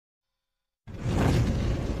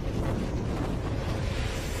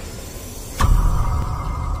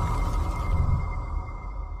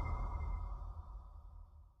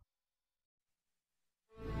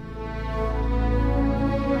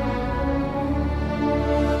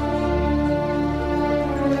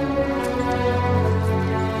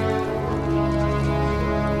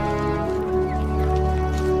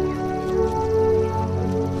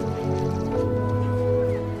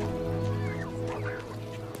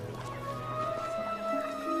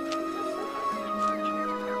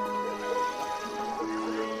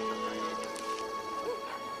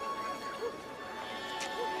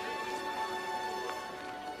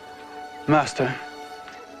Master,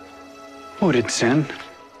 who did sin?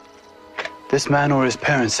 This man or his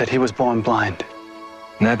parents said he was born blind?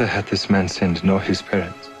 Neither hath this man sinned nor his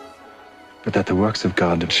parents, but that the works of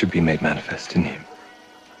God should be made manifest in him.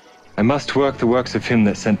 I must work the works of him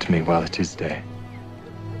that sent me while it is day.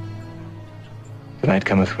 The night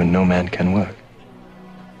cometh when no man can work.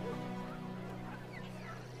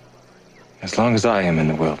 As long as I am in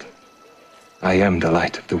the world, I am the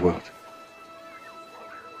light of the world.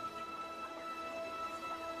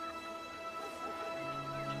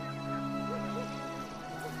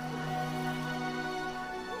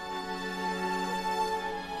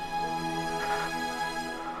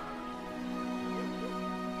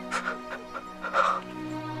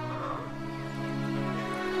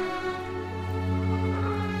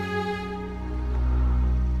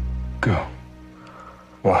 Go,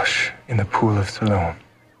 wash in the pool of Siloam.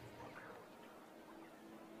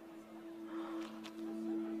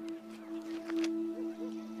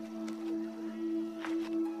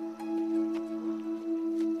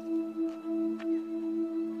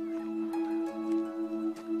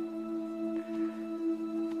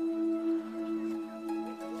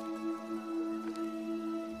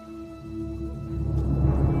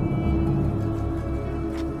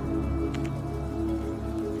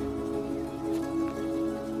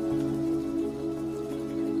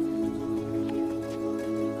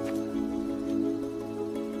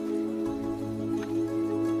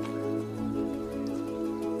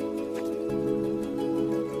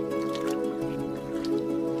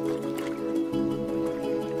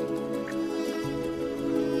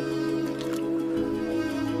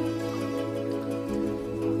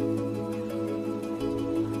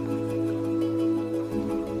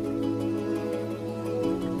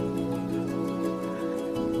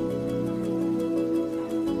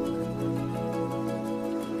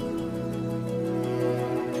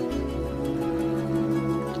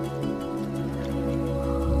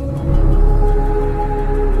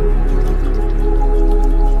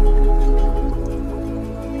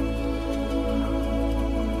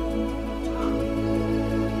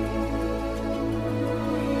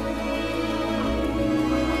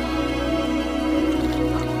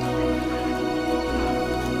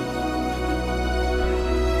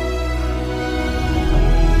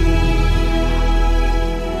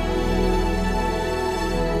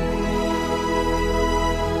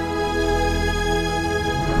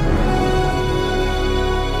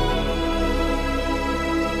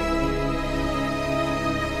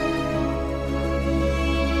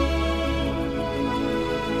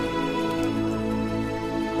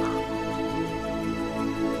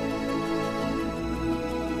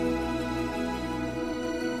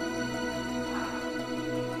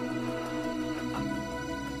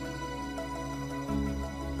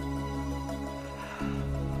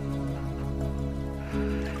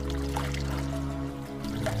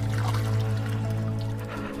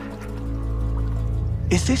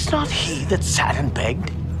 Is this not he that sat and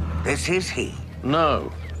begged? This is he.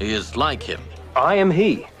 No, he is like him. I am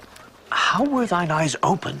he. How were thine eyes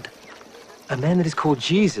opened? A man that is called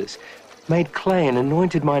Jesus made clay and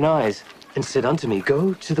anointed mine eyes, and said unto me,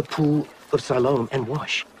 Go to the pool of Siloam and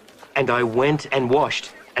wash. And I went and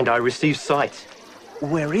washed, and I received sight.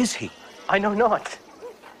 Where is he? I know not.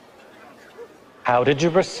 How did you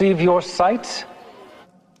receive your sight?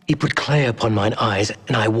 He put clay upon mine eyes,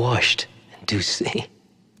 and I washed, and do see.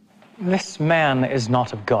 This man is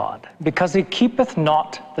not of God, because he keepeth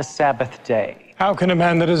not the Sabbath day. How can a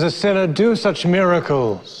man that is a sinner do such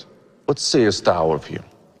miracles? What sayest thou of him?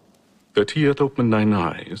 That he hath opened thine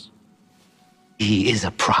eyes? He is a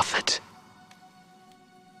prophet.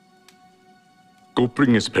 Go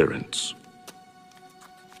bring his parents.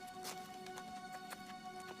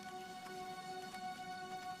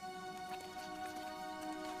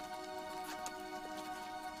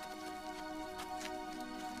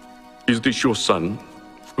 Is this your son,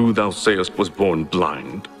 who thou sayest was born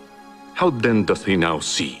blind? How then doth he now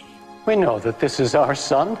see? We know that this is our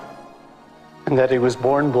son, and that he was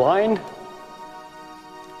born blind.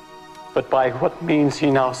 But by what means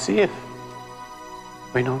he now seeth,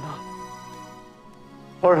 we know not.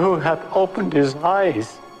 Or who hath opened his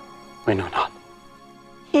eyes, we know not.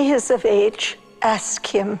 He is of age. Ask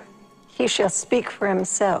him. He shall speak for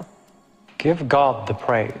himself. Give God the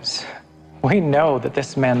praise. We know that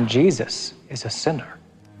this man Jesus is a sinner.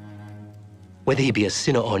 Whether he be a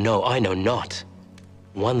sinner or no, I know not.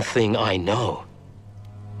 One thing I know,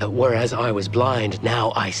 that whereas I was blind,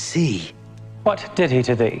 now I see. What did he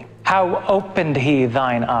to thee? How opened he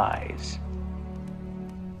thine eyes?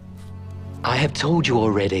 I have told you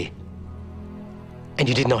already, and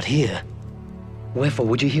you did not hear. Wherefore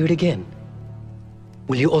would you hear it again?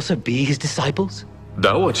 will you also be his disciples?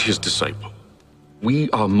 Thou art his disciple. We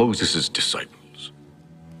are Moses' disciples.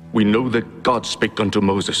 We know that God spake unto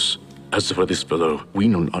Moses. As for this fellow, we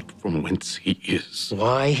know not from whence he is.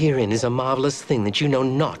 Why, herein is a marvelous thing, that you know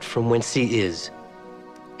not from whence he is.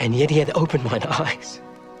 And yet he hath opened mine eyes.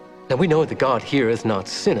 Now we know that God heareth not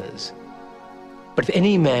sinners. But if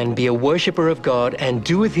any man be a worshipper of God, and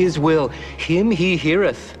doeth his will, him he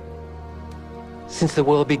heareth. Since the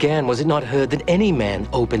world began, was it not heard that any man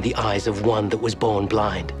opened the eyes of one that was born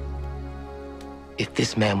blind? If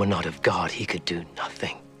this man were not of God, he could do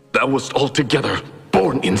nothing. Thou wast altogether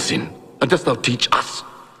born in sin, and dost thou teach us?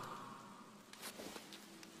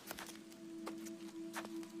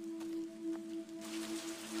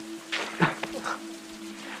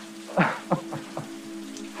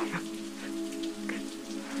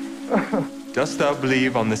 Dost thou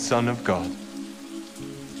believe on the Son of God?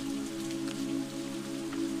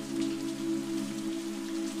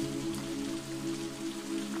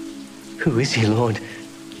 Who is he, Lord,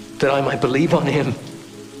 that I might believe on him?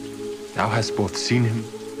 Thou hast both seen him,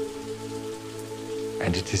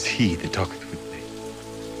 and it is he that talketh with thee.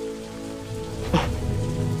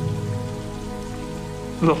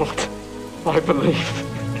 Lord, I believe.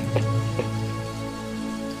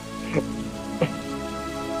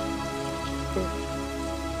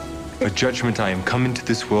 For judgment I am come into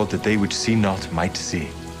this world, that they which see not might see,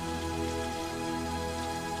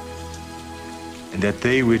 and that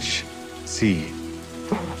they which see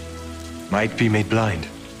might be made blind.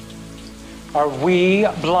 Are we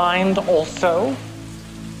blind also?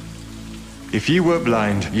 If ye were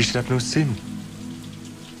blind, ye should have no sin.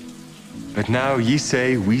 But now ye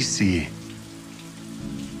say, we see.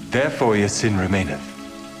 Therefore your sin remaineth.